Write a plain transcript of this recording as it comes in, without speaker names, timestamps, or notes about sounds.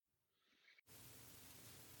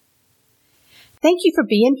Thank you for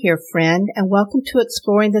being here, friend, and welcome to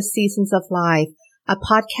Exploring the Seasons of Life, a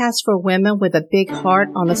podcast for women with a big heart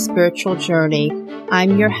on a spiritual journey.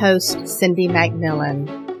 I'm your host, Cindy McMillan.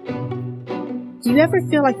 Do you ever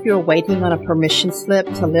feel like you're waiting on a permission slip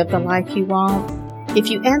to live the life you want? If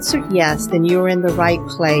you answered yes, then you're in the right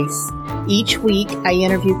place. Each week, I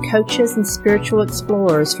interview coaches and spiritual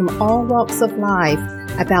explorers from all walks of life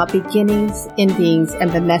about beginnings, endings, and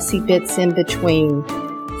the messy bits in between.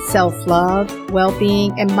 Self-love,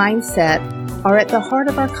 well-being, and mindset are at the heart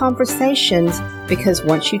of our conversations because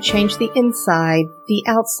once you change the inside, the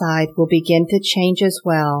outside will begin to change as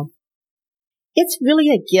well. It's really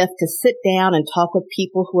a gift to sit down and talk with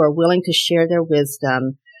people who are willing to share their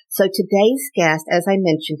wisdom. So today's guest, as I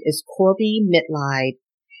mentioned, is Corby Mitleid.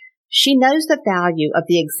 She knows the value of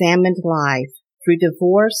the examined life. Through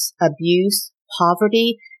divorce, abuse,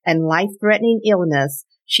 poverty, and life-threatening illness,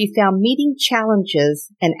 she found meeting challenges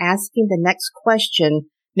and asking the next question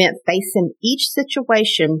meant facing each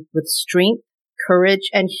situation with strength, courage,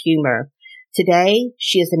 and humor. Today,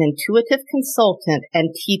 she is an intuitive consultant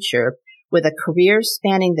and teacher with a career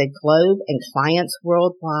spanning the globe and clients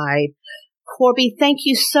worldwide. Corby, thank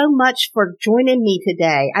you so much for joining me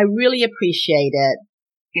today. I really appreciate it.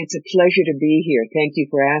 It's a pleasure to be here. Thank you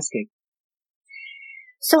for asking.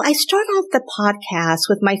 So I start off the podcast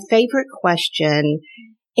with my favorite question,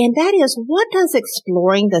 and that is, what does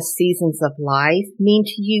exploring the seasons of life mean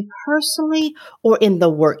to you personally or in the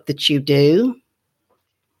work that you do?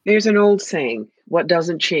 There's an old saying, what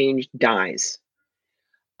doesn't change dies.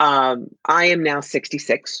 I am now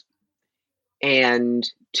 66, and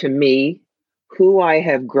to me, who I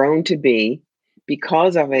have grown to be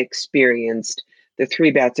because I've experienced the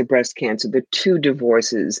 3 bouts of breast cancer, the 2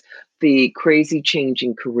 divorces, the crazy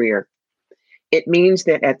changing career, it means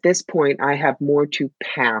that at this point, I have more to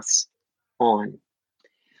pass on.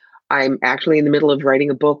 I'm actually in the middle of writing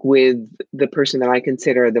a book with the person that I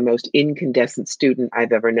consider the most incandescent student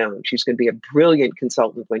I've ever known. She's going to be a brilliant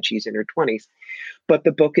consultant when she's in her 20s. But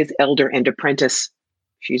the book is Elder and Apprentice.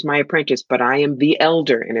 She's my apprentice, but I am the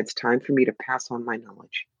elder, and it's time for me to pass on my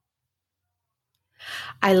knowledge.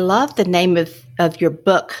 I love the name of your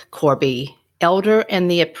book, Corby, Elder and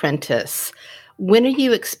the Apprentice. When are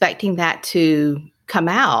you expecting that to come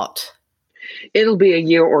out? It'll be a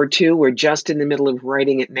year or 2. We're just in the middle of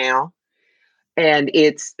writing it now. And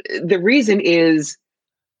the reason is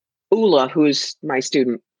Ula, who's my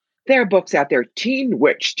student, there are books out there, Teen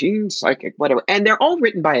Witch, Teen Psychic, whatever, and they're all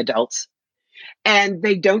written by adults, and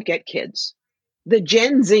they don't get kids. The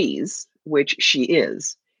Gen Zs, which she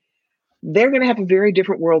is, they're going to have a very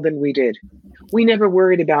different world than we did. We never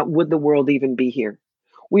worried about, would the world even be here?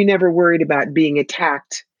 We never worried about being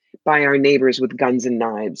attacked by our neighbors with guns and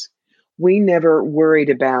knives. We never worried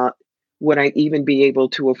about, would I even be able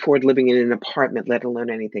to afford living in an apartment, let alone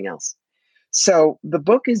anything else? So the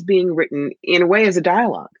book is being written in a way as a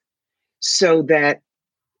dialogue so that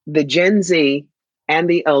the Gen Z and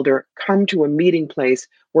the elder come to a meeting place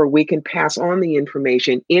where we can pass on the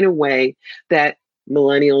information in a way that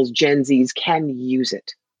millennials, Gen Zs can use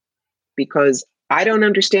it. Because I don't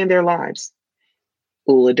understand their lives.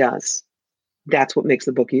 Ula does. That's what makes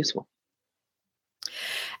the book useful.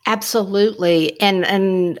 Absolutely.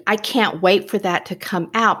 And I can't wait for that to come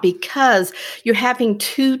out because you're having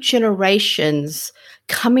 2 generations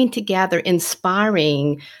coming together,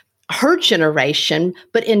 inspiring her generation,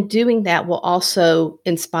 but in doing that will also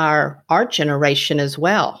inspire our generation as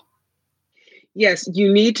well. Yes,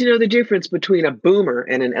 you need to know the difference between a boomer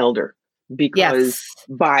and an elder because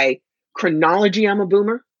by chronology, I'm a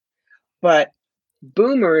boomer, but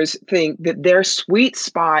boomers think that their sweet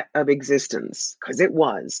spot of existence, because it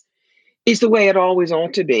was, is the way it always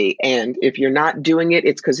ought to be. And if you're not doing it,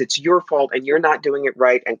 it's because it's your fault and you're not doing it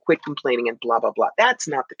right, and quit complaining and blah, blah, blah. That's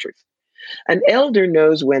not the truth. An elder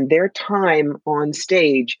knows when their time on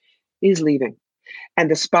stage is leaving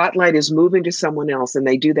and the spotlight is moving to someone else, and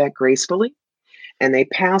they do that gracefully, and they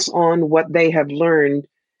pass on what they have learned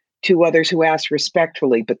to others who ask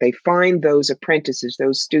respectfully, but they find those apprentices,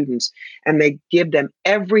 those students, and they give them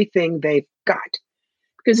everything they've got.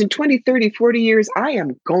 Because in 20, 30, 40 years, I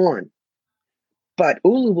am gone. But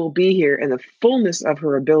Ula will be here in the fullness of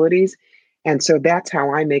her abilities. And so that's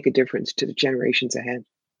how I make a difference to the generations ahead.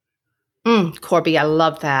 Corby, I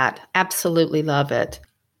love that. Absolutely love it.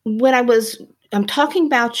 When I'm talking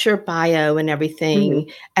about your bio and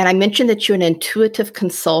everything, and I mentioned that you're an intuitive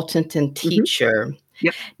consultant and teacher.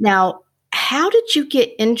 Yep. Now, how did you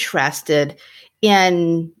get interested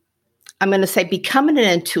in, I'm going to say, becoming an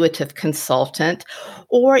intuitive consultant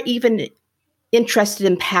or even interested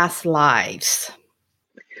in past lives?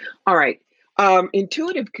 All right.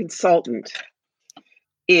 Intuitive consultant.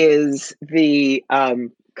 is the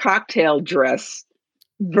cocktail dress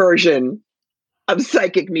version of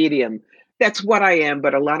psychic medium. That's what I am,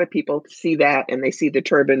 but a lot of people see that and they see the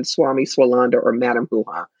turban Swami Swalanda or Madame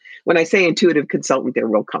Hoo-Ha. When I say intuitive consultant, they're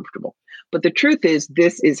real comfortable. But the truth is,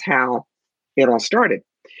 this is how it all started.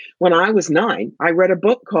 When I was 9, I read a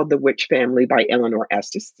book called The Witch Family by Eleanor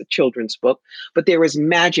Estes. It's a children's book, but there was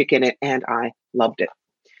magic in it and I loved it.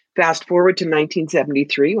 Fast forward to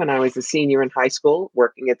 1973 when I was a senior in high school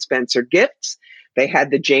working at Spencer Gifts. They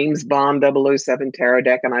had the James Bond 007 tarot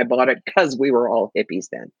deck and I bought it because we were all hippies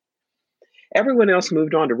then. Everyone else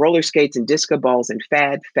moved on to roller skates and disco balls and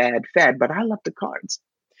fad, but I loved the cards.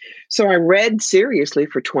 So I read seriously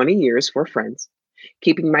for 20 years for friends,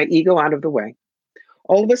 keeping my ego out of the way.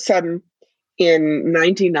 All of a sudden, in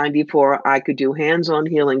 1994, I could do hands-on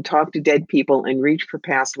healing, talk to dead people, and reach for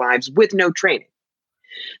past lives with no training.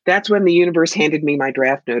 That's when the universe handed me my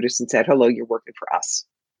draft notice and said, hello, you're working for us.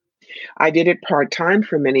 I did it part-time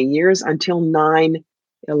for many years until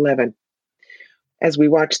 9/11. As we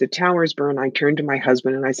watched the towers burn, I turned to my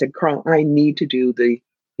husband and I said, Carl, I need to do the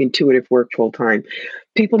intuitive work full time.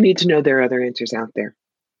 People need to know there are other answers out there.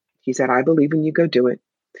 He said, I believe in you, go do it.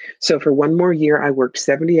 So for one more year, I worked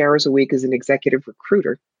 70 hours a week as an executive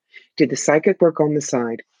recruiter, did the psychic work on the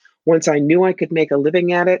side. Once I knew I could make a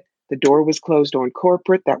living at it, the door was closed on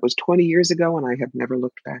corporate. That was 20 years ago, and I have never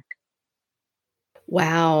looked back.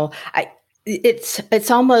 Wow. It's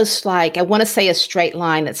almost like, I want to say a straight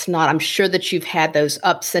line. It's not. I'm sure that you've had those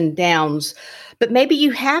ups and downs, but maybe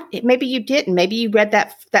you have, maybe you didn't. Maybe you read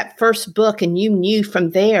that first book and you knew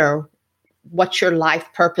from there what your life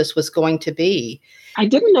purpose was going to be. I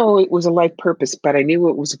didn't know it was a life purpose, but I knew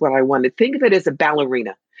it was what I wanted. Think of it as a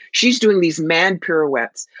ballerina. She's doing these mad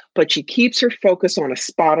pirouettes, but she keeps her focus on a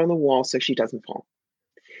spot on the wall so she doesn't fall.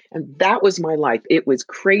 And that was my life. It was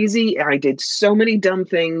crazy. I did so many dumb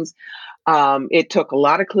things. It took a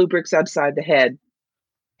lot of clue bricks upside the head,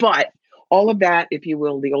 but all of that, if you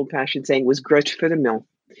will, the old fashioned saying, was grist for the mill.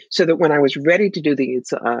 So that when I was ready to do the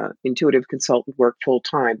intuitive consultant work full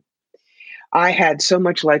time, I had so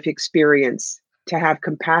much life experience to have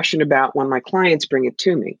compassion about when my clients bring it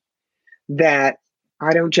to me that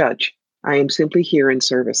I don't judge. I am simply here in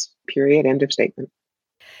service, period, end of statement.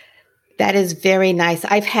 That is very nice.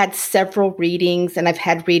 I've had several readings and I've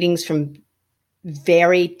had readings from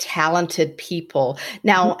very talented people.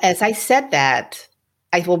 Now, as I said that,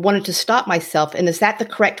 I wanted to stop myself. And is that the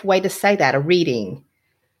correct way to say that? A reading?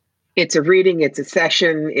 It's a reading. It's a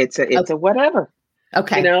session. It's a whatever.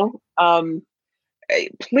 Okay.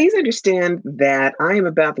 Please understand that I am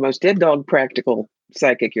about the most dead dog practical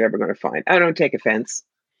psychic you're ever going to find. I don't take offense.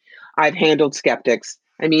 I've handled skeptics.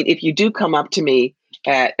 I mean, if you do come up to me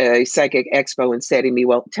at a psychic expo and say to me,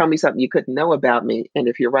 well, tell me something you couldn't know about me, and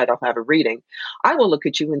if you're right, I'll have a reading. I will look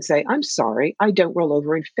at you and say, I'm sorry, I don't roll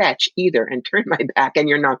over and fetch either and turn my back, and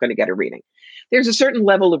you're not going to get a reading. There's a certain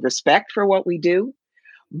level of respect for what we do,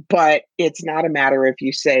 but it's not a matter if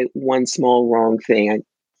you say one small wrong thing, I'm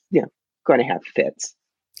going to have fits.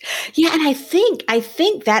 Yeah, and I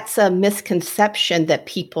think that's a misconception that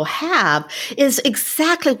people have, is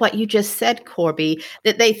exactly what you just said, Corby,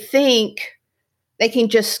 that they think they can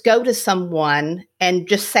just go to someone and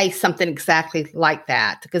just say something exactly like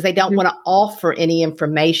that because they don't want to offer any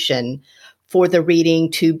information for the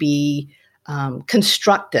reading to be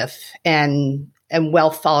constructive and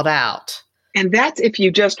well thought out. And that's if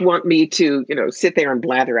you just want me to, sit there and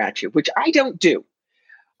blather at you, which I don't do.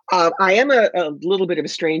 I am a little bit of a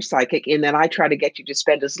strange psychic in that I try to get you to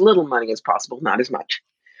spend as little money as possible, not as much.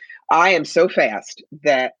 I am so fast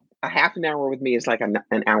that a half an hour with me is like an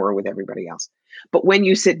hour with everybody else. But when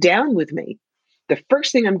you sit down with me, the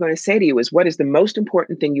first thing I'm going to say to you is, what is the most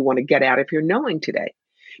important thing you want to get out of your knowing today?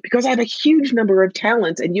 Because I have a huge number of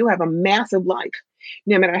talents and you have a massive life.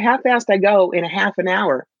 No matter how fast I go in a half an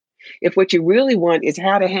hour, if what you really want is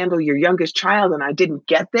how to handle your youngest child and I didn't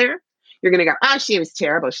get there, you're going to go, she was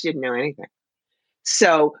terrible. She didn't know anything.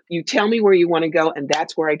 So you tell me where you want to go, and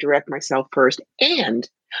that's where I direct myself first. And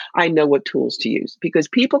I know what tools to use because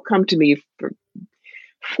people come to me for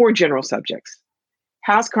 4 general subjects: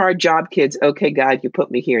 house, car, job, kids. Okay, God, you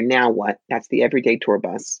put me here. Now what? That's the everyday tour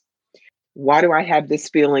bus. Why do I have this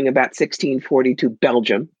feeling about 1642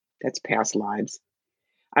 Belgium? That's past lives.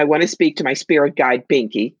 I want to speak to my spirit guide,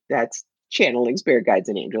 Binky. That's channeling spirit guides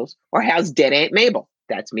and angels. Or how's dead Aunt Mabel?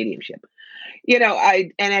 That's mediumship.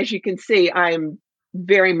 And as you can see, I'm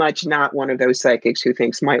very much not one of those psychics who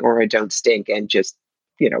thinks my aura don't stink and just,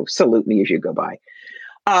 salute me as you go by.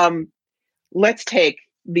 Let's take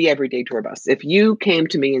the everyday tour bus. If you came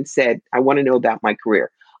to me and said, I want to know about my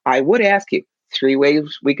career, I would ask you 3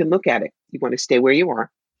 ways we can look at it. You want to stay where you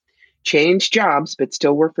are. change jobs but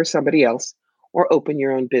still work for somebody else, or open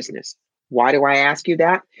your own business. Why do I ask you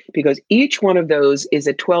that? Because each one of those is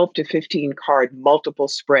a 12 to 15 card multiple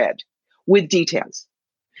spread with details.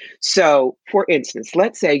 So, for instance,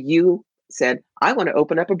 let's say you said, I want to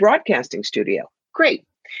open up a broadcasting studio. Great.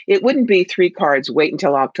 It wouldn't be 3 cards, wait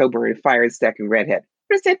until October and fire the second redhead.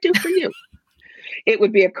 What does that do for you? It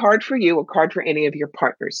would be a card for you, a card for any of your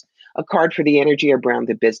partners, a card for the energy around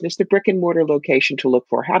the business, the brick and mortar location to look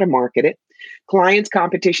for, how to market it, clients,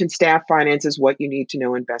 competition, staff, finances, what you need to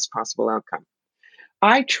know, and best possible outcome.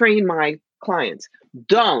 I train my clients.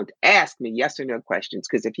 Don't ask me yes or no questions,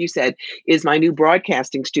 because if you said, is my new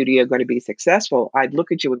broadcasting studio going to be successful? I'd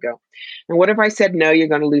look at you and go, and what if I said, no, you're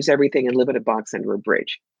going to lose everything and live in a box under a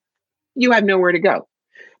bridge? You have nowhere to go.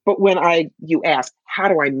 But when you ask, how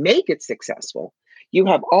do I make it successful? You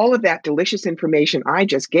have all of that delicious information I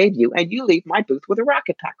just gave you, and you leave my booth with a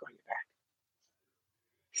rocket pack on your back.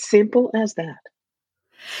 Simple as that.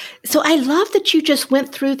 So I love that you just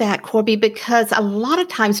went through that, Corby, because a lot of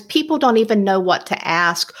times people don't even know what to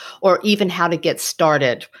ask or even how to get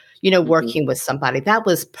started, working with somebody. That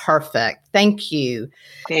was perfect. Thank you.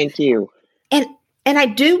 Thank you. And I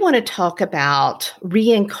do want to talk about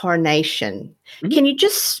reincarnation. Mm-hmm.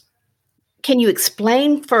 Can you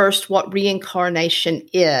explain first what reincarnation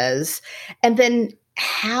is, and then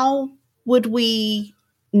how would we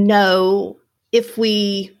know if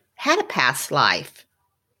we had a past life?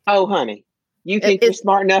 Oh, honey, you think you're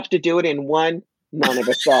smart enough to do it in one? None of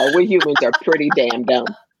us are. We humans are pretty damn dumb.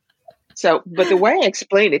 So, but the way I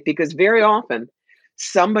explain it, because very often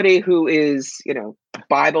somebody who is,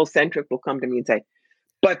 Bible centric will come to me and say,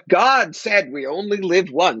 but God said we only live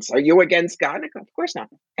once. Are you against God? And I go, of course not.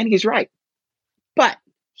 And he's right. But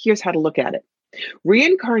here's how to look at it.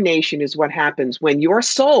 Reincarnation is what happens when your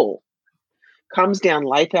soul comes down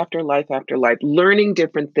life after life after life, learning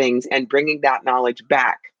different things and bringing that knowledge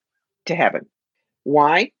back to heaven.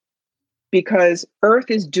 Why? Because earth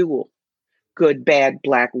is dual: good, bad,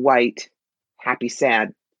 black, white, happy,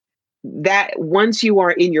 sad. That once you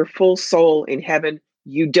are in your full soul in heaven,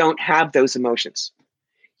 you don't have those emotions.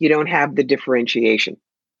 You don't have the differentiation.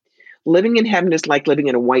 Living in heaven is like living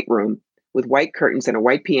in a white room with white curtains and a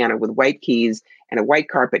white piano with white keys and a white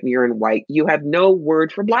carpet, and you're in white. You have no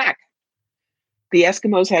word for black. The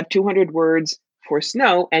Eskimos have 200 words for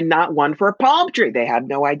snow and not one for a palm tree. They have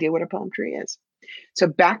no idea what a palm tree is. So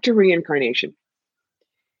back to reincarnation.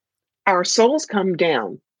 Our souls come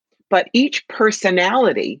down, but each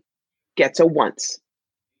personality gets a once.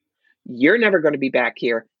 You're never going to be back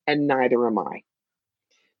here, and neither am I.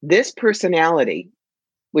 This personality,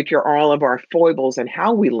 which are all of our foibles and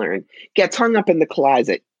how we learn, gets hung up in the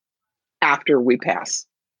closet after we pass.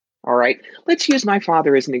 All right. Let's use my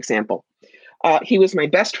father as an example. He was my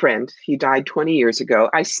best friend. He died 20 years ago.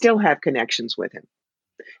 I still have connections with him.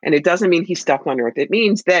 And it doesn't mean he's stuck on earth. It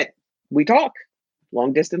means that we talk,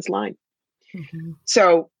 long distance line. Mm-hmm.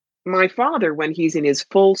 So my father, when he's in his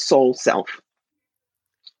full soul self,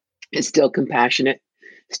 is still compassionate,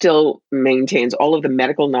 still maintains all of the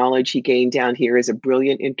medical knowledge he gained down here as a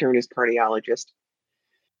brilliant internist cardiologist,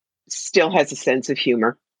 still has a sense of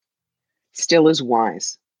humor, still is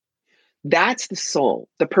wise. That's the soul.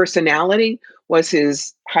 The personality was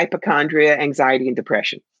his hypochondria, anxiety, and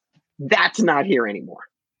depression. That's not here anymore.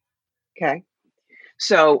 Okay.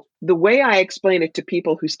 So the way I explain it to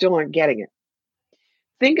people who still aren't getting it,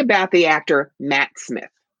 think about the actor Matt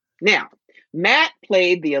Smith. Now, Matt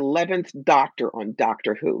played the 11th Doctor on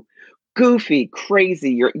Doctor Who. Goofy,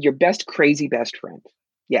 crazy, your best crazy best friend.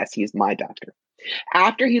 Yes, he's my doctor.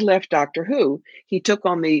 After he left Doctor Who, he took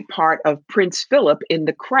on the part of Prince Philip in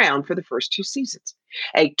The Crown for the first 2 seasons.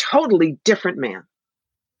 A totally different man.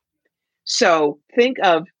 So think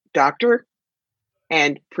of Doctor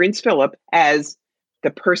and Prince Philip as the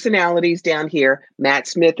personalities down here. Matt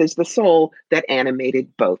Smith is the soul that animated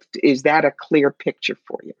both. Is that a clear picture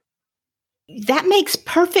for you? That makes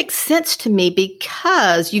perfect sense to me,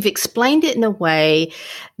 because you've explained it in a way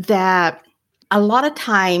that a lot of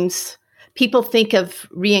times people think of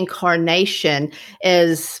reincarnation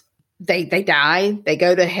as they die, they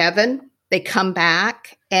go to heaven, they come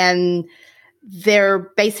back, and they're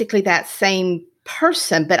basically that same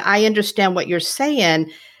person. But I understand what you're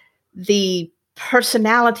saying. The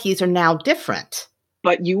personalities are now different.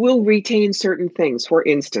 But you will retain certain things. For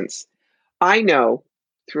instance, I know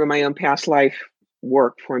through my own past life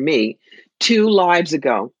work for me, 2 lives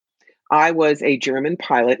ago, I was a German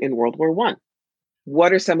pilot in World War I.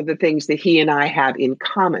 What are some of the things that he and I have in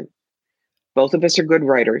common? Both of us are good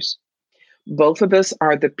writers. Both of us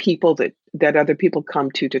are the people that other people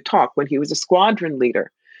come to talk. When he was a squadron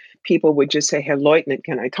leader, people would just say, "Hey, Lieutenant,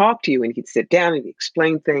 can I talk to you?" And he'd sit down and he'd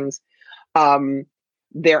explain things. Um,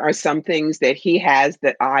 there are some things that he has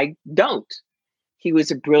that I don't. He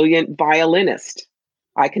was a brilliant violinist.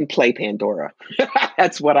 I can play Pandora.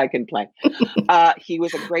 That's what I can play. He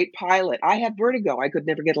was a great pilot. I have vertigo. I could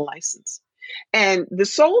never get a license. And the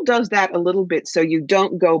soul does that a little bit so you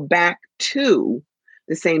don't go back to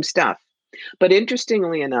the same stuff. But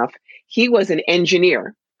interestingly enough, he was an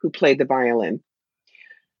engineer who played the violin.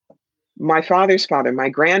 My father's father, my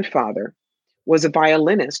grandfather, was a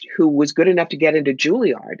violinist who was good enough to get into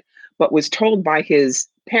Juilliard, but was told by his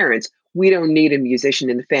parents, "We don't need a musician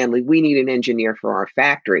in the family. We need an engineer for our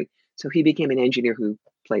factory." So he became an engineer who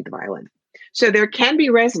played the violin. So there can be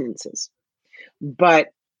resonances, but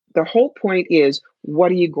the whole point is,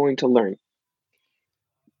 what are you going to learn?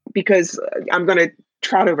 Because I'm going to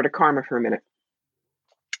trot over to karma for a minute.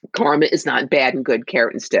 Karma is not bad and good,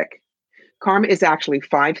 carrot and stick. Karma is actually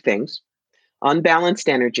 5 things: unbalanced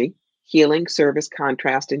energy, healing, service,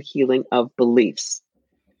 contrast, and healing of beliefs.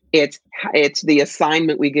 It's the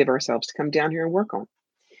assignment we give ourselves to come down here and work on.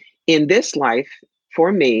 In this life,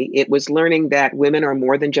 for me, it was learning that women are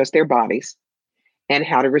more than just their bodies and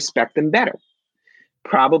how to respect them better.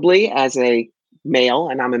 Probably as a male,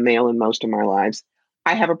 and I'm a male in most of my lives,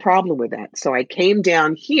 I have a problem with that. So I came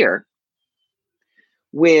down here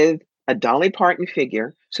with a Dolly Parton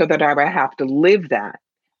figure so that I would have to live that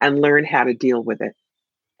and learn how to deal with it,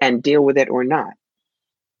 and deal with it or not.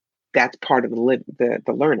 That's part of the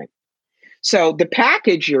learning. So the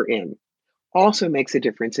package you're in also makes a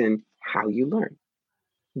difference in how you learn,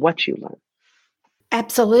 what you learn.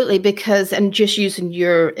 Absolutely, because, and just using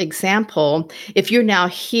your example, if you're now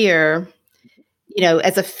here,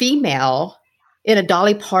 as a female in a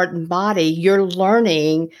Dolly Parton body, you're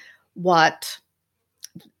learning what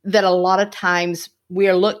that a lot of times we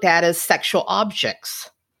are looked at as sexual objects.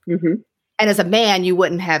 Mm-hmm. And as a man, you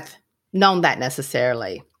wouldn't have known that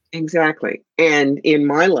necessarily. Exactly. And in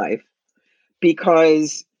my life,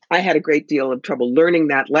 because I had a great deal of trouble learning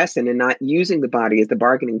that lesson and not using the body as the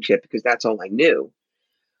bargaining chip because that's all I knew.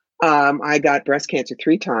 I got breast cancer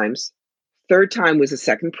 3 times. 3rd time was a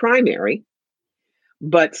second primary,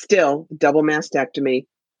 but still double mastectomy,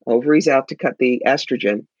 ovaries out to cut the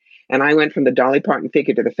estrogen. And I went from the Dolly Parton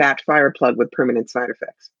figure to the fat fire plug with permanent side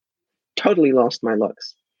effects. Totally lost my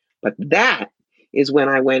looks. But that is when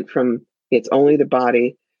I went from it's only the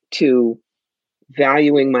body to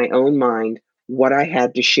valuing my own mind, what I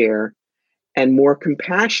had to share, and more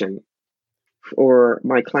compassion for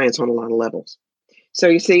my clients on a lot of levels. So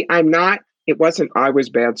you see, it wasn't I was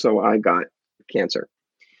bad, so I got cancer.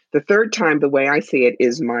 The 3rd time, the way I see it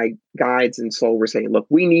is my guides and soul were saying, look,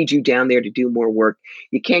 we need you down there to do more work.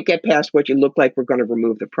 You can't get past what you look like. We're going to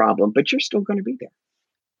remove the problem, but you're still going to be there.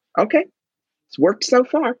 Okay. It's worked so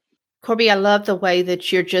far. Corby, I love the way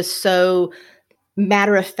that you're just so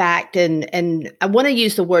matter of fact, and I want to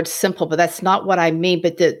use the word simple, but that's not what I mean.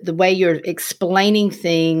 But the way you're explaining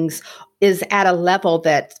things is at a level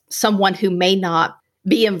that someone who may not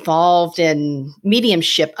be involved in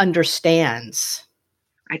mediumship understands.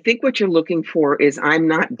 I think what you're looking for is I'm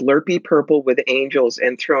not blurpy purple with angels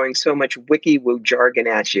and throwing so much wiki-woo jargon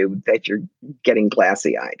at you that you're getting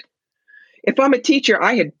glassy-eyed. If I'm a teacher,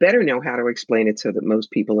 I had better know how to explain it so that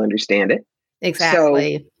most people understand it.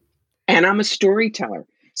 Exactly. And I'm a storyteller.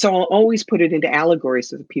 So I'll always put it into allegory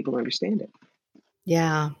so that people understand it.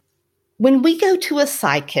 Yeah. When we go to a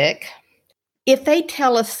psychic, if they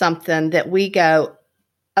tell us something that we go,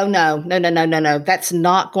 oh, no, that's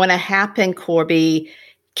not going to happen, Corby,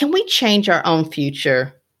 can we change our own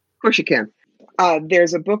future? Of course you can.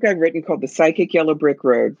 There's a book I've written called The Psychic Yellow Brick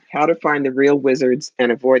Road, How to Find the Real Wizards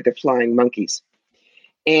and Avoid the Flying Monkeys.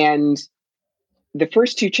 And the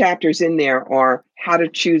first 2 chapters in there are how to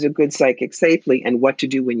choose a good psychic safely and what to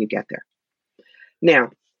do when you get there.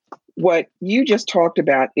 Now, what you just talked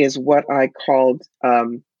about is what I called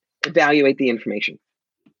evaluate the information.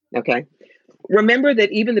 Okay. Remember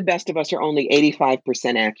that even the best of us are only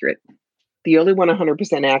 85% accurate. The only one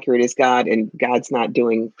 100% accurate is God, and God's not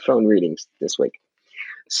doing phone readings this week.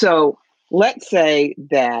 So let's say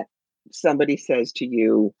that somebody says to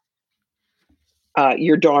you,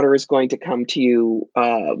 your daughter is going to come to you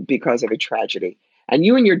because of a tragedy, and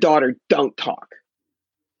you and your daughter don't talk.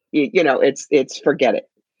 It's forget it.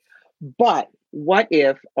 But what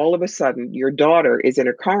if all of a sudden your daughter is in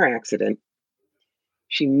a car accident,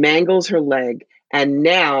 she mangles her leg, and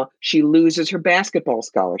now she loses her basketball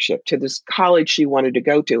scholarship to this college she wanted to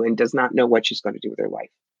go to and does not know what she's going to do with her life?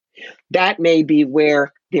 That may be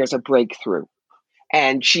where there's a breakthrough.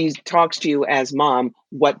 And she talks to you as mom,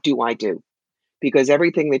 what do I do? Because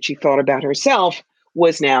everything that she thought about herself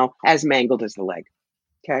was now as mangled as the leg.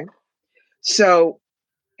 Okay. So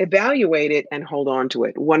evaluate it and hold on to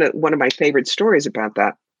it. One of my favorite stories about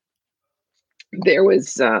that, there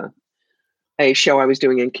was a show I was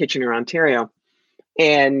doing in Kitchener, Ontario,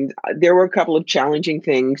 and there were a couple of challenging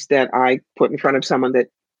things that I put in front of someone that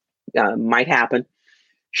might happen.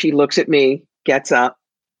 She looks at me, gets up,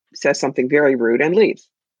 says something very rude, and leaves.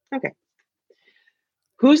 Okay.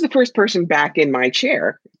 Who's the first person back in my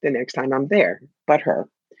chair the next time I'm there but her?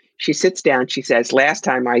 She sits down. She says, last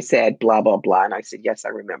time I said blah, blah, blah. And I said, yes, I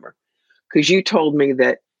remember. Because you told me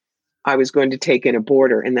that I was going to take in a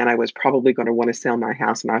boarder and then I was probably going to want to sell my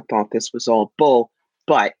house. And I thought this was all bull.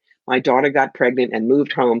 But my daughter got pregnant and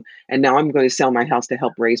moved home. And now I'm going to sell my house to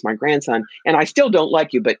help raise my grandson. And I still don't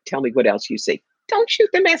like you, but tell me what else you see. Don't shoot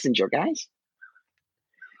the messenger, guys.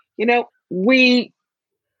 You know,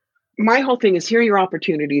 my whole thing is here are your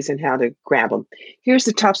opportunities and how to grab them. Here's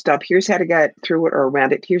the tough stuff. Here's how to get through it or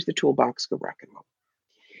around it. Here's the toolbox. Go rock and roll.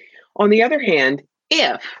 On the other hand,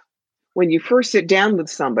 if when you first sit down with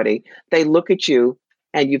somebody, they look at you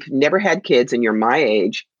and you've never had kids and you're my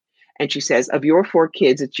age, and she says, of your 4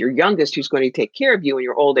 kids, it's your youngest who's going to take care of you in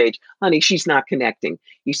your old age. Honey, she's not connecting.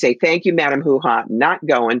 You say, thank you, Madam Hoo-Ha, not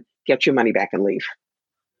going. Get your money back and leave.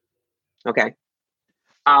 Okay.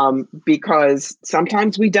 Because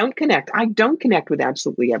sometimes we don't connect. I don't connect with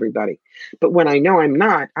absolutely everybody. But when I know I'm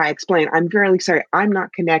not, I explain, I'm very sorry, I'm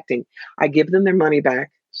not connecting. I give them their money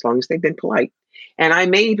back as long as they've been polite. And I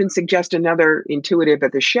may even suggest another intuitive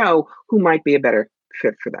at the show who might be a better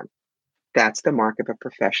fit for them. That's the mark of a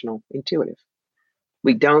professional intuitive.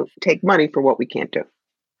 We don't take money for what we can't do.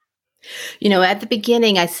 You know, at the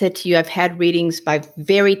beginning, I said to you, I've had readings by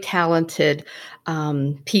very talented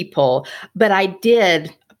people, but I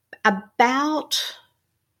did about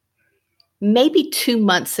maybe 2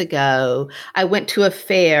 months ago, I went to a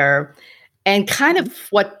fair and kind of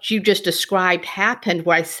what you just described happened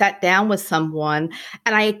where I sat down with someone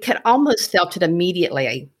and I could almost felt it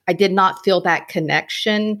immediately. I did not feel that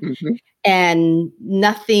connection Mm-hmm. and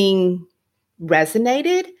nothing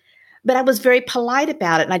resonated. But I was very polite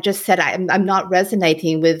about it. And I just said, I'm not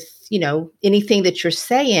resonating with, you know, anything that you're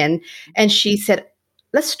saying. And she said,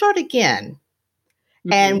 let's start again.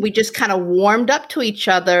 Mm-hmm. And we just kind of warmed up to each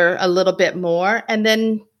other a little bit more. And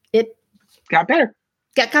then it got better.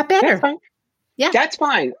 Got better. That's fine. Yeah. That's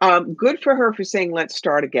fine. Good for her for saying, let's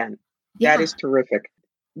start again. Yeah. That is terrific.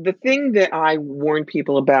 The thing that I warn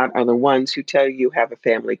people about are the ones who tell you have a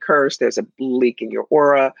family curse, there's a leak in your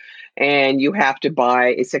aura, and you have to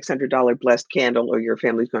buy a $600 blessed candle or your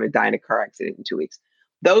family's going to die in a car accident in 2 weeks.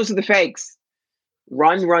 Those are the fakes.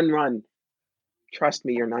 Run, run, run. Trust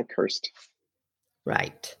me, you're not cursed.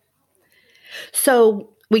 Right.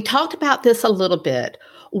 So we talked about this a little bit.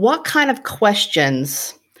 What kind of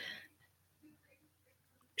questions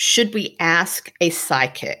should we ask a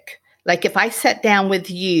psychic? Like if I sat down with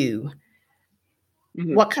you,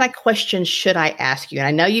 what kind of questions should I ask you? And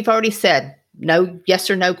I know you've already said no, yes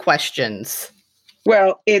or no questions.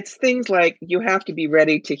 Well, it's things like you have to be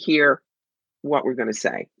ready to hear what we're going to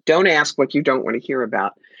say. Don't ask what you don't want to hear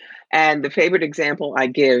about. And the favorite example I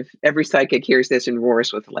give, every psychic hears this and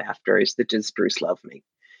roars with laughter, is the does Bruce love me?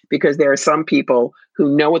 Because there are some people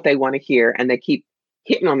who know what they want to hear and they keep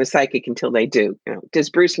hitting on the psychic until they do. You know, does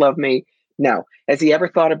Bruce love me? No. Has he ever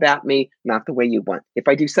thought about me? Not the way you want. If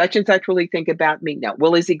I do such and such, will he think about me? No.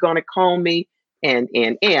 Well, is he going to call me? And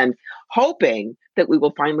hoping that we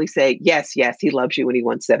will finally say, yes, he loves you and he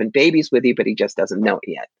wants 7 babies with you, but he just doesn't know it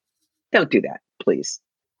yet. Don't do that, please.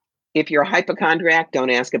 If you're a hypochondriac, don't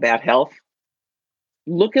ask about health.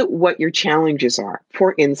 Look at what your challenges are.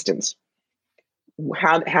 For instance,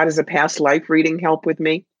 how does a past life reading help with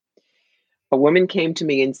me? A woman came to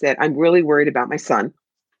me and said, I'm really worried about my son.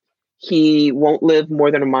 He won't live more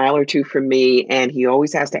than a mile or 2 from me, and he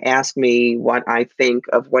always has to ask me what I think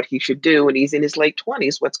of what he should do, and he's in his late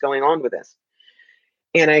 20s. What's going on with this?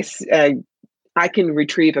 And I can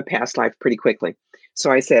retrieve a past life pretty quickly. So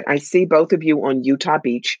I said, I see both of you on Utah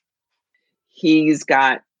Beach. He's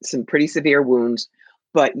got some pretty severe wounds,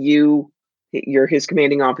 but you're his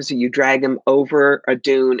commanding officer. You drag him over a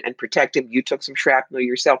dune and protect him. You took some shrapnel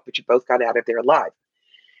yourself, but you both got out of there alive.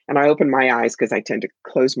 And I opened my eyes because I tend to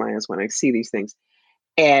close my eyes when I see these things.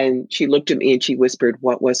 And she looked at me and she whispered,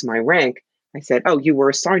 what was my rank? I said, oh, you were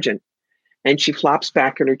a sergeant. And she flops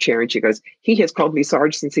back in her chair and she goes, he has called me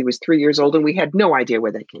Sarge since he was 3 years old, and we had no idea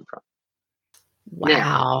where that came from. Wow.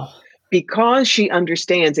 Now, because she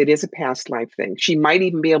understands it is a past life thing, she might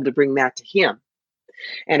even be able to bring that to him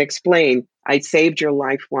and explain, I saved your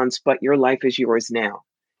life once, but your life is yours now.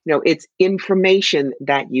 You know, it's information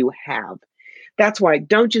that you have. That's why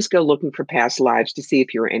don't just go looking for past lives to see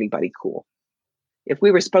if you're anybody cool. If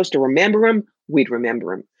we were supposed to remember them, we'd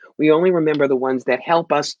remember them. We only remember the ones that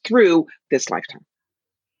help us through this lifetime.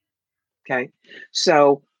 Okay.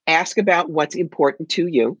 So ask about what's important to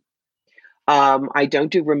you. I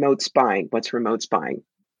don't do remote spying. What's remote spying?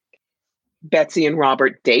 Betsy and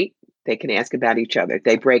Robert date. They can ask about each other.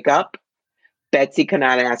 They break up. Betsy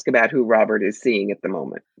cannot ask about who Robert is seeing at the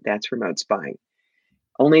moment. That's remote spying.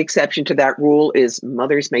 Only exception to that rule is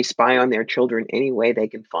mothers may spy on their children any way they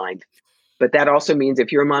can find. But that also means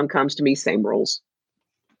if your mom comes to me, same rules.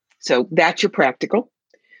 So that's your practical.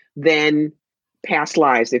 Then past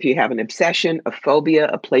lives. If you have an obsession, a phobia,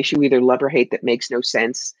 a place you either love or hate that makes no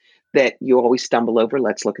sense, that you always stumble over,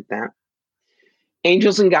 let's look at that.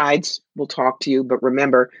 Angels and guides will talk to you, but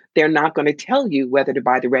remember, they're not going to tell you whether to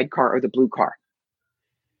buy the red car or the blue car.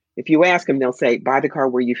 If you ask them, they'll say, buy the car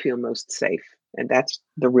where you feel most safe. And that's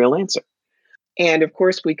the real answer. And of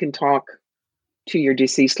course, we can talk to your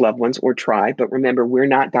deceased loved ones or try, but remember, we're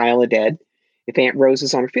not Dial-A-Dead. If Aunt Rose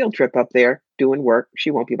is on a field trip up there doing work,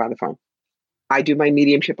 she won't be by the phone. I do my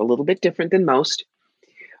mediumship a little bit different than most.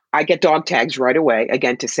 I get dog tags right away,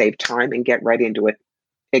 again, to save time and get right into it.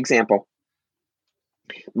 Example.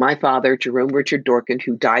 My father, Jerome Richard Dorkin,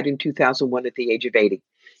 who died in 2001 at the age of 80,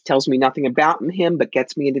 tells me nothing about him, but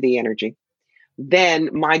gets me into the energy. Then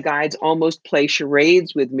my guides almost play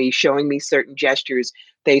charades with me, showing me certain gestures.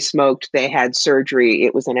 They smoked, they had surgery,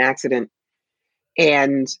 it was an accident.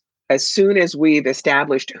 And as soon as we've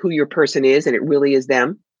established who your person is and it really is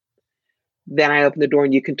them, then I open the door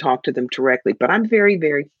and you can talk to them directly. But I'm very,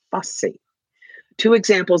 very fussy. 2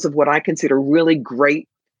 examples of what I consider really great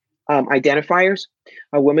identifiers.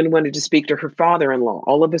 A woman wanted to speak to her father-in-law.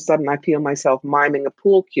 All of a sudden, I feel myself miming a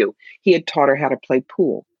pool cue. He had taught her how to play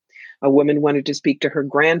pool. A woman wanted to speak to her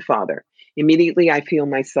grandfather. Immediately, I feel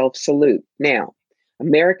myself salute. Now,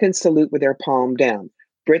 Americans salute with their palm down.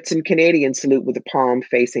 Brits and Canadians salute with the palm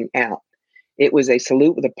facing out. It was a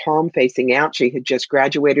salute with a palm facing out. She had just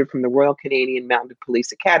graduated from the Royal Canadian Mounted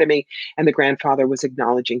Police Academy, and the grandfather was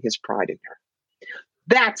acknowledging his pride in her.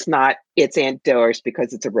 That's not, it's Aunt Doris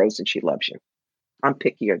because it's a rose and she loves you. I'm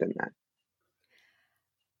pickier than that.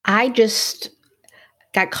 I just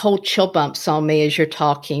got cold chill bumps on me as you're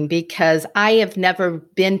talking because I have never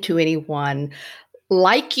been to anyone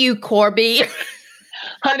like you, Corby.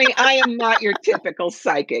 Honey, I am not your typical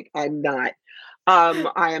psychic. I'm not.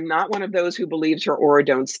 I am not one of those who believes her aura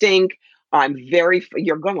don't stink.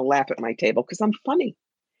 You're going to laugh at my table because I'm funny.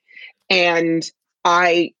 And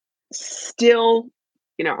I still,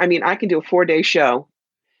 I can do a 4-day show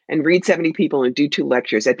and read 70 people and do 2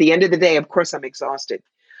 lectures. At the end of the day, of course, I'm exhausted.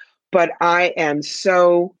 But I am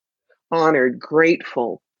so honored,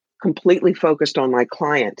 grateful, completely focused on my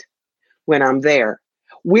client when I'm there.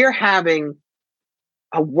 We're having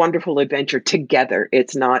a wonderful adventure together.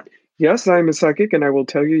 It's not, yes, I'm a psychic and I will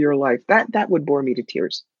tell you your life. That would bore me to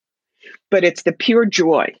tears. But it's the pure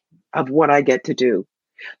joy of what I get to do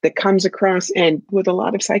that comes across. And with a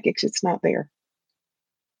lot of psychics, it's not there.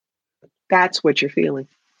 That's what you're feeling.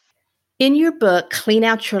 In your book, Clean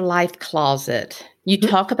Out Your Life Closet, you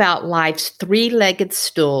talk about life's 3-legged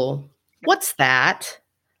stool. What's that?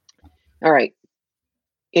 All right.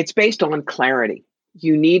 It's based on clarity.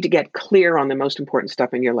 You need to get clear on the most important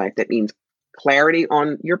stuff in your life. That means clarity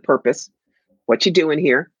on your purpose, what you doing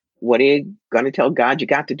here, what are you going to tell God you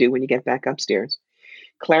got to do when you get back upstairs,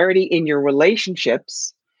 clarity in your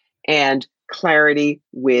relationships, and clarity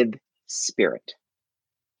with spirit.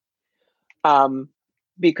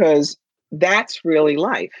 Because that's really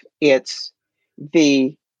life. It's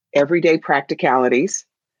the everyday practicalities.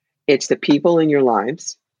 It's the people in your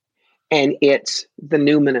lives. And it's the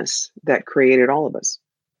numinous that created all of us.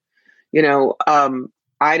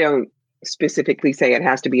 I don't specifically say it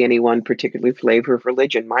has to be any one particular flavor of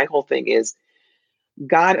religion. My whole thing is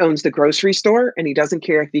God owns the grocery store and he doesn't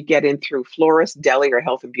care if you get in through florist, deli, or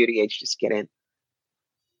health and beauty age, just get in.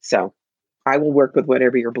 So I will work with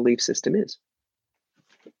whatever your belief system is.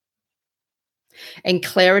 And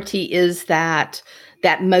clarity is that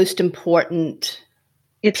most important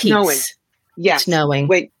It's piece. Knowing. Yes. It's knowing.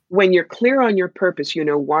 When you're clear on your purpose, you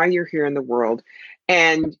know why you're here in the world,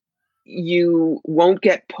 and you won't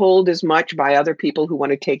get pulled as much by other people who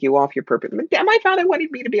want to take you off your purpose. Damn, my father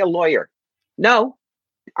wanted me to be a lawyer. No,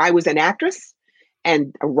 I was an actress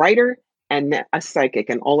and a writer and a psychic,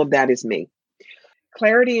 and all of that is me.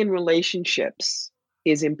 Clarity in relationships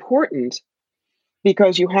is important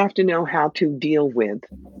because you have to know how to deal with.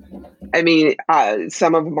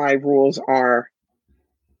 Some of my rules are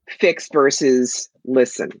fix versus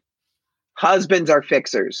listen. Husbands are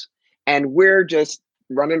fixers, and we're just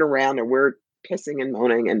running around and we're pissing and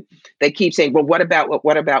moaning, and they keep saying, well, what about,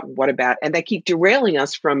 what about? And they keep derailing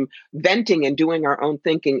us from venting and doing our own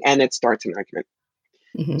thinking, and it starts an argument.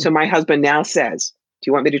 Mm-hmm. So my husband now says, do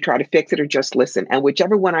you want me to try to fix it or just listen? And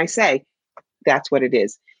whichever one I say, that's what it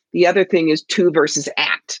is. The other thing is to versus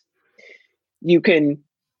at. You can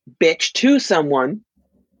bitch to someone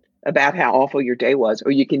about how awful your day was,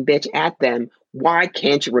 or you can bitch at them. Why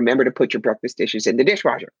can't you remember to put your breakfast dishes in the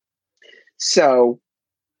dishwasher? So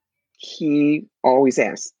he always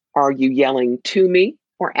asks, are you yelling to me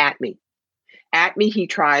or at me? At me, he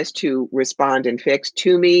tries to respond and fix.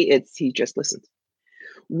 To me, he just listens.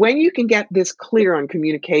 When you can get this clear on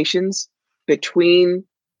communications between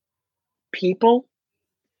people,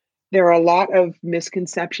 there are a lot of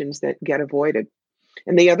misconceptions that get avoided.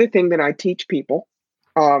 And the other thing that I teach people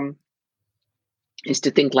is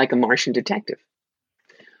to think like a Martian detective.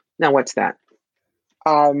 Now, what's that?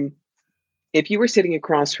 If you were sitting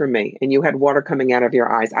across from me and you had water coming out of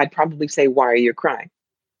your eyes, I'd probably say, why are you crying?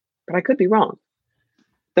 But I could be wrong.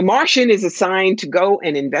 The Martian is assigned to go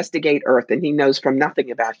and investigate Earth, and he knows from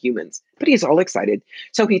nothing about humans, but he's all excited.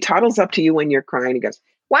 So he toddles up to you when you're crying and goes,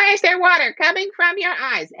 why is there water coming from your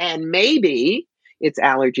eyes? And maybe it's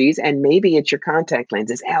allergies, and maybe it's your contact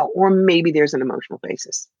lenses, or maybe there's an emotional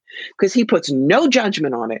basis. Because he puts no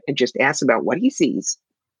judgment on it and just asks about what he sees.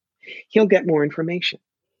 He'll get more information.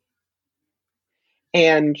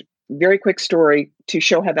 And very quick story to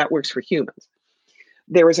show how that works for humans.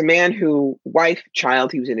 There was a man wife,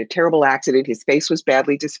 child, he was in a terrible accident. His face was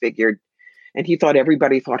badly disfigured, and he thought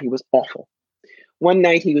everybody thought he was awful. One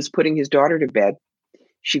night he was putting his daughter to bed.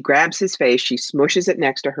 She grabs his face, she smushes it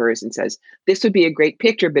next to hers and says, this would be a great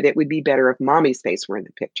picture, but it would be better if mommy's face were in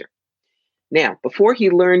the picture. Now, before he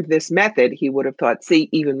learned this method, he would have thought, see,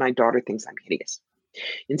 even my daughter thinks I'm hideous.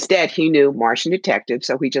 Instead, he knew Martian detective,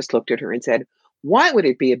 so he just looked at her and said, why would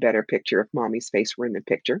it be a better picture if mommy's face were in the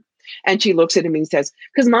picture? And she looks at him and says,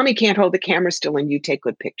 because mommy can't hold the camera still and you take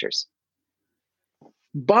good pictures.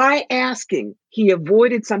 By asking, he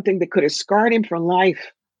avoided something that could have scarred him for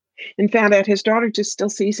life and found out his daughter just still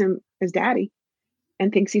sees him as daddy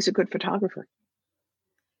and thinks he's a good photographer.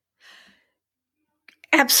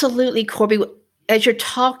 Absolutely, Corby. As you're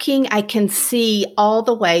talking, I can see all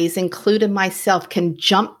the ways, including myself, can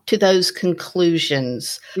jump to those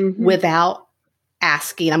conclusions without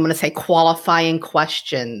asking, I'm going to say, qualifying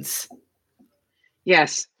questions.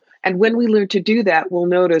 Yes. And when we learn to do that, we'll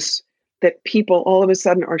notice that people all of a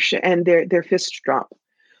sudden and their fists drop.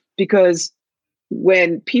 Because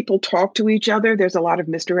when people talk to each other, there's a lot of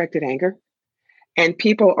misdirected anger. And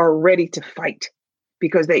people are ready to fight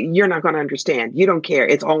because you're not going to understand. You don't care.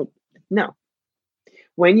 It's all, no.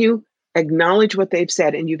 When you acknowledge what they've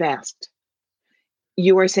said and you've asked,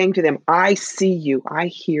 you are saying to them, I see you, I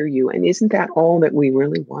hear you. And isn't that all that we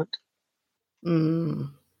really want? Oh,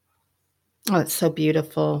 it's so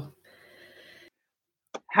beautiful.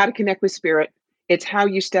 How to connect with spirit. It's how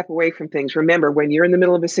you step away from things. Remember, when you're in the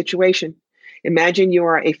middle of a situation, imagine you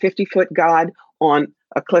are a 50-foot god on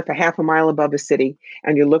a cliff a half a mile above a city,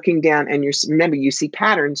 and you're looking down and remember, you see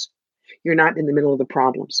patterns. You're not in the middle of the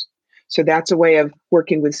problems. So that's a way of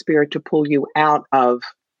working with spirit to pull you out of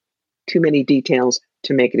too many details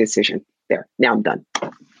to make a decision. There, now I'm done.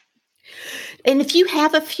 And if you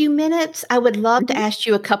have a few minutes, I would love to ask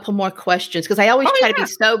you a couple more questions because I always try to be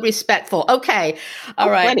so respectful. Okay. All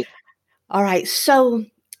right. Plenty. All right. So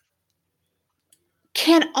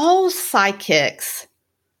can all psychics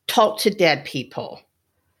talk to dead people?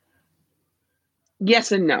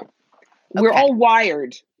 Yes and no. Okay. We're all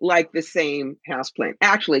wired like the same house plan.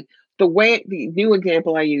 Actually, the new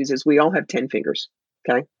example I use is we all have 10 fingers.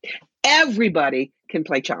 Okay. Everybody can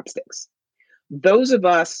play chopsticks. Those of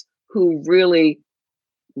us who really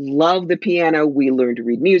love the piano, we learn to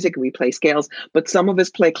read music and we play scales, but some of us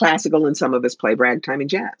play classical and some of us play ragtime and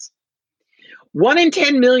jazz. 1 in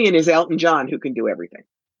 10 million is Elton John, who can do everything.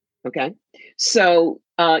 Okay. So,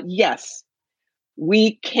 yes,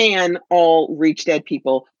 we can all reach dead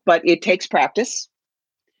people, but it takes practice.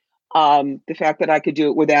 The fact that I could do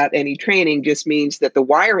it without any training just means that the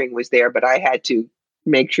wiring was there, but I had to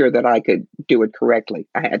make sure that I could do it correctly.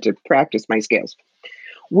 I had to practice my scales.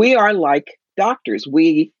 We are like doctors.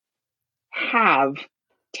 We have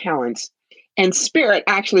talents, and spirit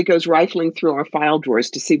actually goes rifling through our file drawers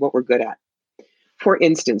to see what we're good at. For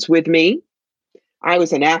instance, with me, I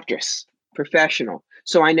was an actress, professional,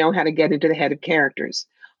 so I know how to get into the head of characters.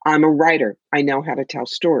 I'm a writer. I know how to tell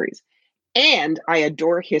stories. And I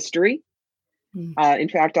adore history. In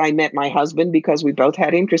fact, I met my husband because we both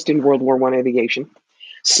had interest in World War I aviation.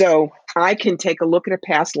 So I can take a look at a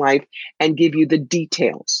past life and give you the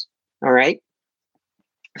details. All right.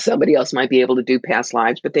 Somebody else might be able to do past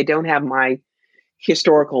lives, but they don't have my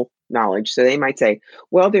historical knowledge. So they might say,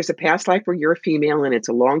 well, there's a past life where you're a female and it's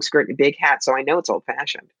a long skirt and a big hat. So I know it's old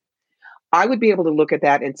fashioned. I would be able to look at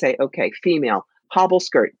that and say, okay, female, hobble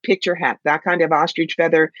skirt, picture hat, that kind of ostrich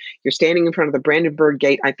feather. You're standing in front of the Brandenburg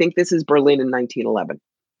Gate. I think this is Berlin in 1911.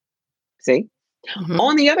 See? Mm-hmm.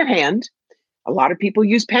 On the other hand, a lot of people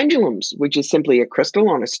use pendulums, which is simply a crystal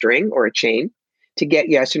on a string or a chain to get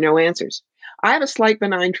yes or no answers. I have a slight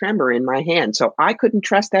benign tremor in my hand, so I couldn't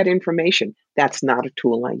trust that information. That's not a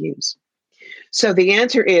tool I use. So the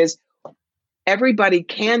answer is everybody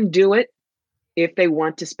can do it if they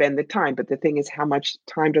want to spend the time. But the thing is, how much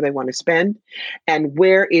time do they want to spend? And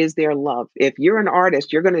where is their love? If you're an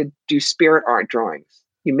artist, you're going to do spirit art drawings.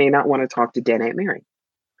 You may not want to talk to dead Aunt Mary.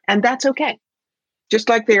 And that's okay. Just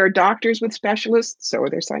like there are doctors with specialists, so are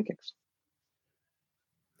there psychics.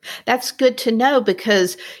 That's good to know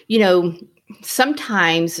because,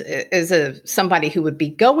 sometimes as somebody who would be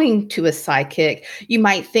going to a psychic, you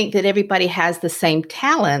might think that everybody has the same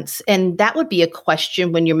talents. And that would be a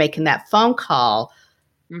question when you're making that phone call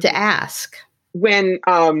to ask. When,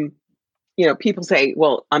 people say,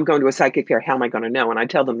 well, I'm going to a psychic fair. How am I going to know? And I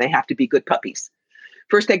tell them they have to be good puppies.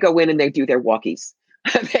 First, they go in and they do their walkies.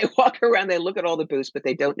 They walk around, they look at all the booths, but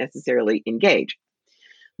they don't necessarily engage.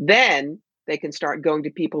 Then they can start going to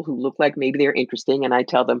people who look like maybe they're interesting. And I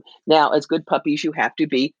tell them, now, as good puppies, you have to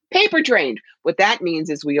be paper trained. What that means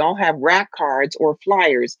is we all have rack cards or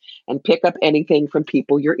flyers and pick up anything from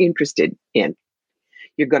people you're interested in.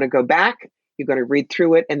 You're going to go back, you're going to read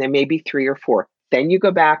through it, and there may be 3 or 4. Then you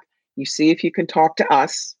go back, you see if you can talk to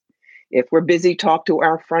us. If we're busy, talk to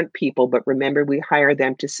our front people. But remember, we hire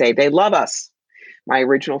them to say they love us. My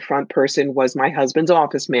original front person was my husband's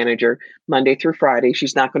office manager, Monday through Friday.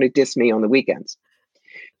 She's not going to diss me on the weekends.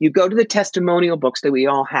 You go to the testimonial books that we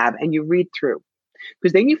all have and you read through,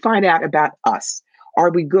 because then you find out about us.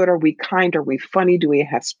 Are we good? Are we kind? Are we funny? Do we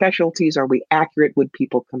have specialties? Are we accurate? Would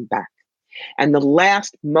people come back? And the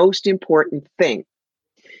last most important thing,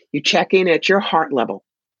 you check in at your heart level.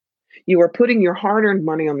 You are putting your hard-earned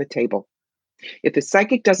money on the table. If the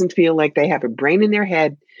psychic doesn't feel like they have a brain in their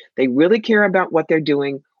head, they really care about what they're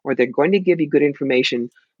doing, or they're going to give you good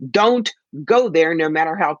information, don't go there no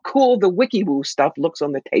matter how cool the WikiWoo stuff looks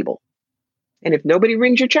on the table. And if nobody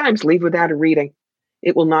rings your chimes, leave without a reading.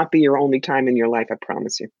 It will not be your only time in your life, I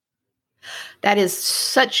promise you. That is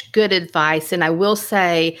such good advice. And I will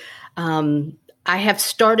say, I have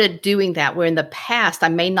started doing that where in the past I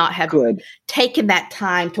may not have taken that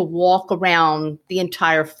time to walk around the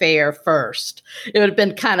entire fair first. It would have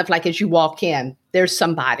been kind of like as you walk in, there's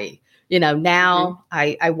somebody, now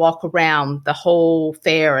I walk around the whole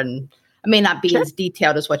fair and I may not be as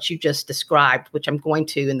detailed as what you just described, which I'm going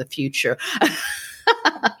to in the future.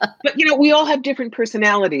 But, we all have different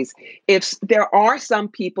personalities. If there are some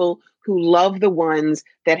people who love the ones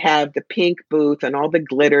that have the pink booth and all the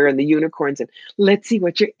glitter and the unicorns and let's see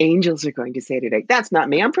what your angels are going to say today. That's not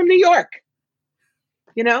me. I'm from New York.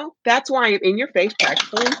 That's why I'm in your face,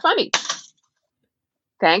 practical and funny.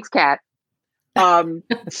 Thanks, Kat.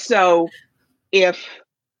 So if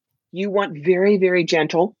you want very, very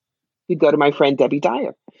gentle, you go to my friend Debbie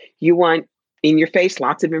Dyer. You want in your face,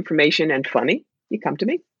 lots of information and funny, you come to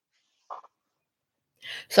me.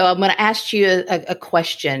 So I'm going to ask you a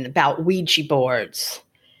question about Ouija boards.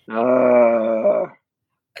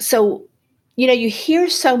 So, you hear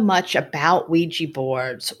so much about Ouija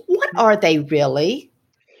boards. What are they really?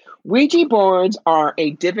 Ouija boards are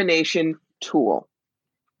a divination tool.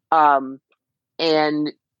 And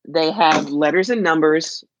they have letters and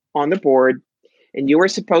numbers on the board. And you are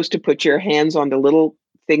supposed to put your hands on the little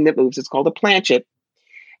thing that moves. It's called a planchet.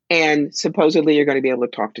 And supposedly you're going to be able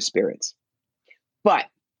to talk to spirits. But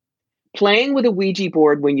playing with a Ouija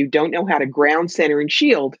board when you don't know how to ground, center, and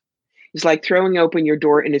shield is like throwing open your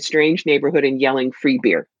door in a strange neighborhood and yelling free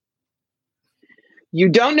beer. You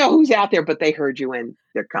don't know who's out there, but they heard you and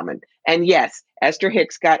they're coming. And yes, Esther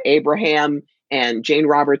Hicks got Abraham and Jane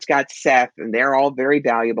Roberts got Seth, and they're all very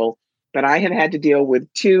valuable. But I have had to deal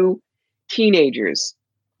with 2 teenagers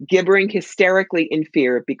gibbering hysterically in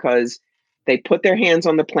fear because they put their hands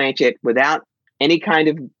on the planchet without any kind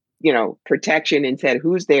of protection and said,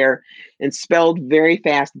 who's there? And spelled very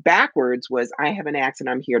fast backwards was, I have an axe and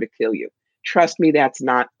I'm here to kill you. Trust me, that's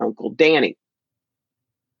not Uncle Danny.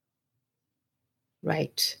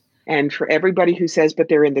 Right. And for everybody who says, but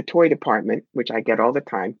they're in the toy department, which I get all the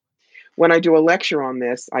time, when I do a lecture on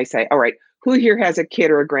this, I say, all right, who here has a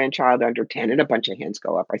kid or a grandchild under 10? And a bunch of hands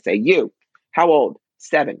go up. I say, you. How old?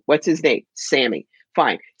 7. What's his name? Sammy.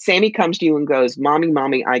 Fine. Sammy comes to you and goes,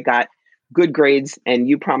 mommy, I got good grades, and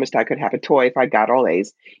you promised I could have a toy if I got all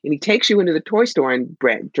A's. And he takes you into the toy store and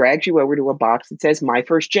drags you over to a box that says My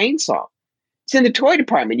First Chainsaw. It's in the toy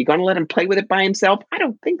department. You going to let him play with it by himself? I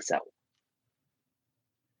don't think so.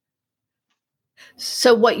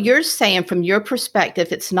 So what you're saying from your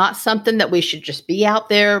perspective, it's not something that we should just be out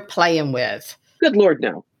there playing with. Good Lord,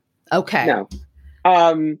 no. Okay.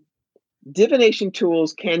 No. Divination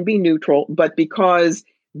tools can be neutral, but because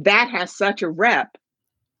that has such a rep,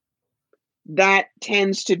 that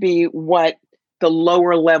tends to be what the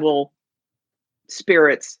lower level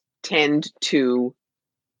spirits tend to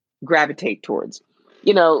gravitate towards.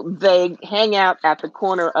 They hang out at the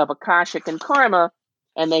corner of Akashic and Karma,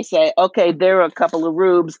 and they say, okay, there are a couple of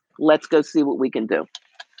rubes. Let's go see what we can do.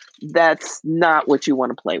 That's not what you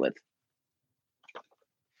want to play with.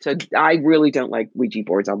 So I really don't like Ouija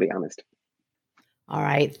boards, I'll be honest. All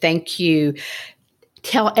right. Thank you.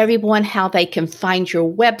 Tell everyone how they can find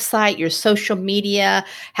your website, your social media,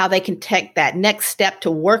 how they can take that next step to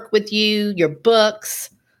work with you, your books.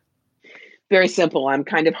 Very simple. I'm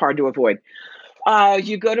kind of hard to avoid.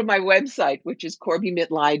 You go to my website, which is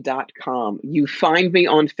CorbyMitleid.com. You find me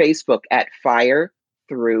on Facebook at Fire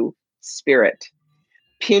Through Spirit.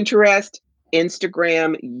 Pinterest,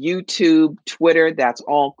 Instagram, YouTube, Twitter, that's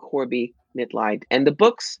all Corby Mitleid. And the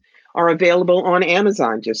books are available on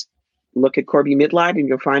Amazon. Just look at Corby Mitleid and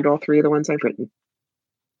you'll find all three of the ones I've written.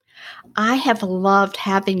 I have loved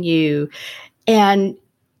having you, and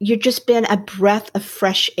you've just been a breath of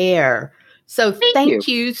fresh air. So thank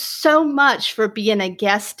you so much for being a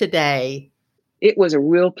guest today. It was a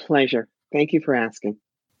real pleasure. Thank you for asking.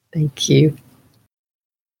 Thank you.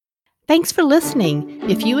 Thanks for listening.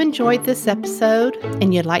 If you enjoyed this episode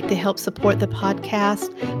and you'd like to help support the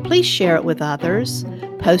podcast, please share it with others,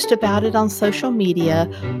 post about it on social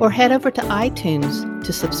media, or head over to iTunes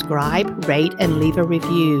to subscribe, rate, and leave a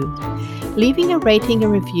review. Leaving a rating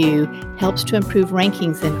and review helps to improve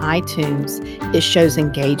rankings in iTunes. It shows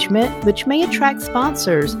engagement, which may attract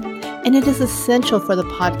sponsors, and it is essential for the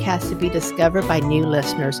podcast to be discovered by new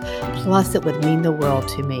listeners. Plus, it would mean the world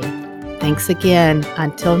to me. Thanks again.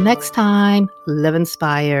 Until next time, live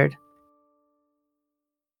inspired.